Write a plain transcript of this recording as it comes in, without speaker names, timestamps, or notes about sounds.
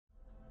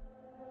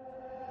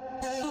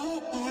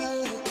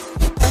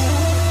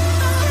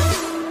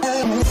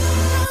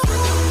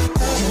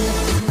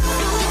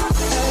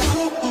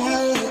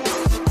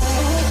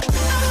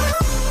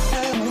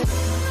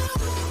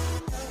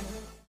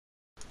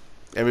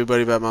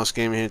Everybody, Bad Mouse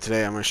Gaming here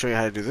today. I'm going to show you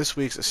how to do this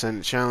week's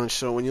Ascendant challenge.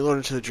 So when you load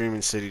into the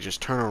Dreaming City,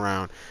 just turn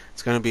around.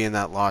 It's going to be in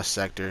that lost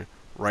sector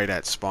right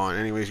at spawn.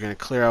 Anyways, you're going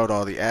to clear out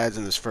all the ads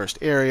in this first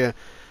area,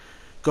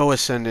 go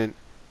Ascendant,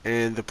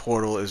 and the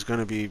portal is going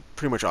to be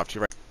pretty much off to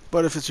your right.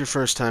 But if it's your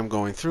first time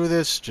going through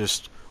this,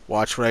 just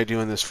watch what I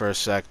do in this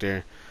first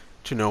sector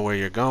to know where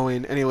you're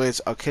going. Anyways,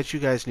 I'll catch you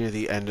guys near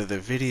the end of the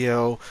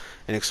video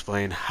and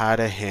explain how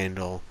to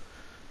handle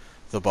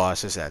the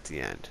bosses at the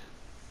end.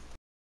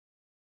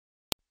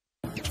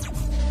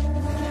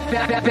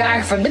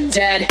 Back from the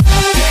dead.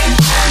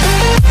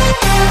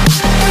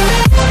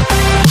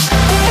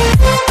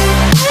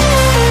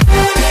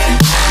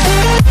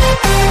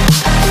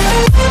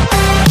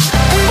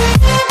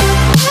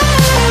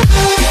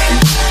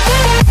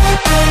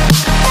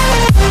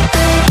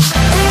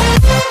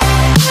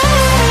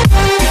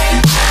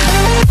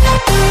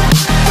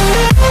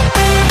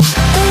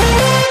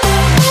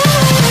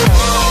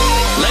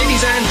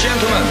 Ladies and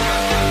gentlemen,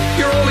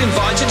 you're all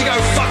invited to go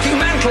fucking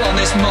mental on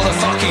this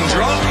motherfucking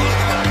drop.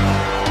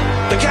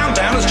 The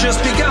countdown has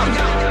just begun.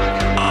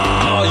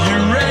 Are you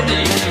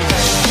ready?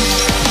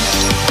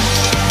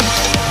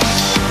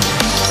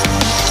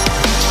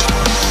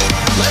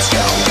 Let's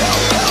go.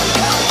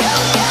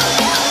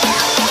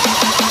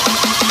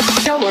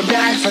 Now we're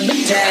back from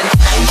the dead.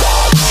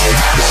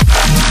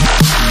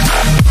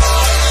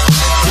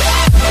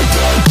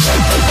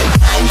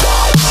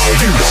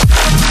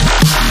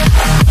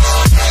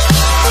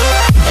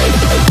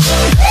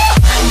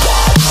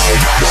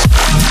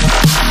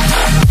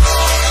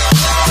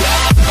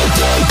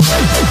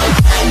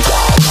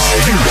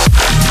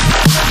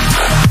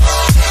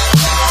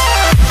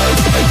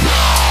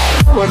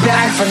 We're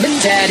back from the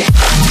dead.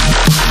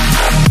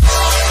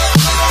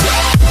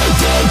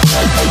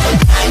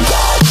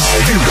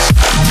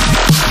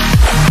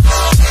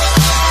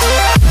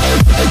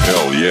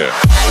 Hell yeah.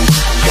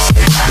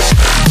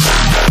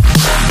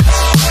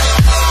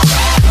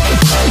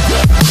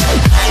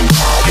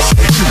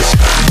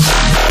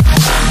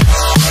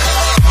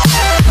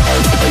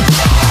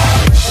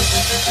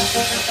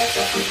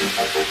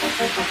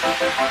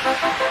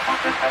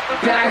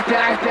 Back.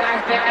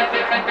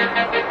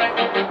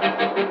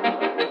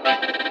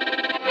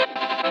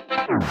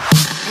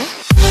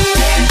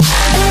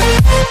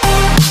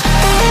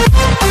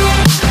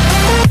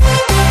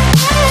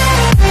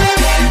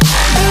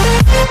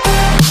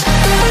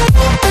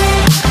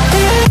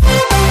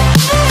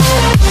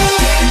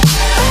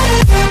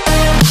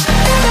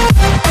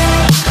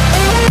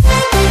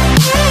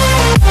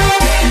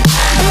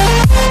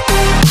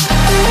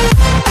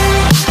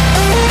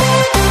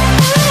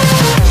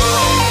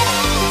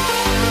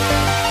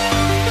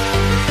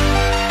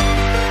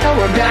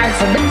 We're back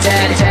from the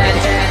dead.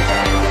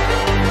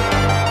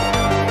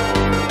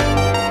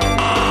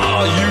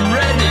 Are you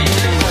ready?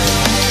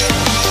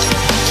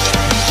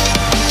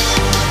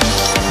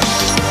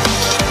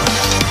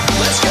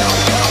 Let's go.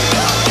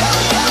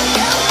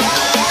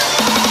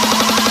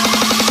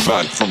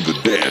 Back from the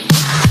dead.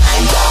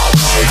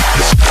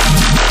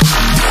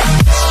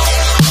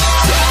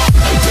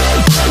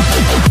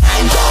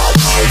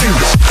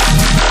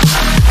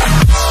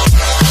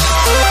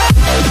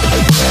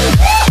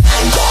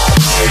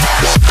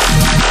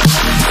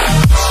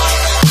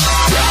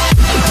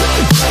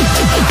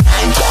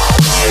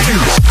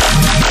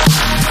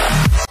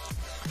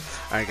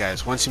 Alright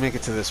guys, once you make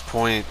it to this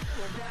point,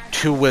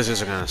 2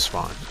 wizards are going to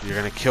spawn. You're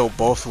going to kill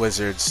both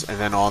wizards and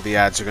then all the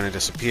ads are going to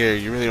disappear.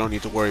 You really don't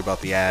need to worry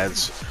about the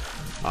ads.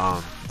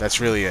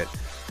 That's really it.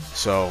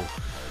 So,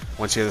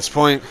 once you get to this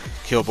point,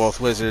 kill both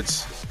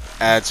wizards,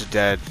 ads are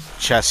dead,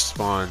 chest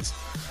spawns,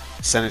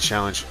 Ascendant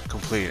challenge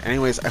complete.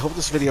 Anyways, I hope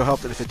this video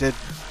helped, and if it did,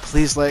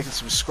 please like and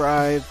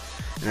subscribe.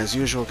 And as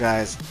usual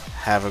guys,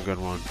 have a good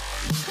one.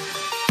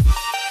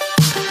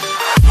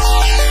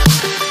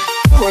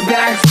 We're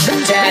back from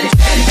the dead.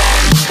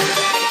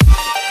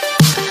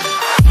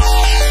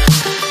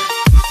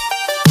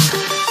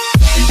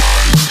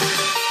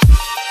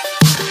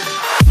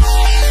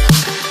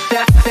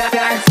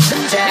 Back from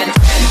the dead.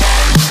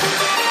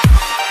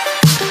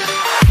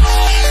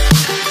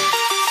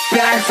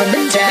 Back from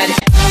the dead.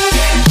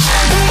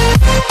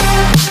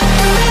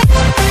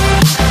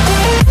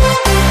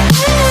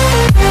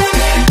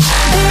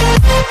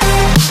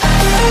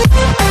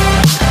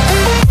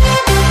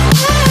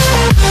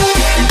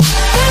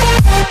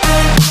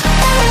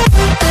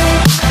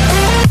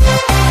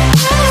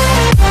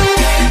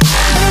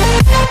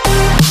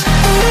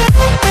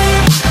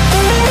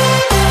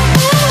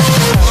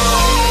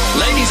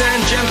 Ladies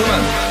and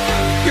gentlemen,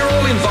 you're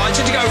all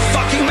invited to go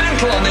fucking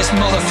mental on this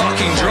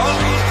motherfucking drop.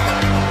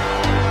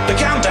 The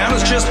countdown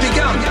has just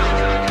begun.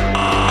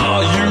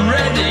 Are you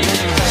ready?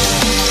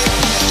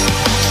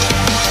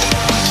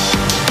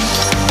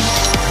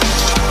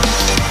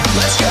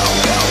 Let's go.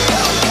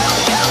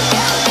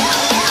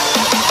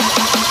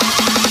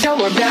 Now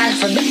we're back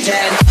from the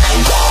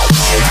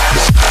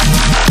dead.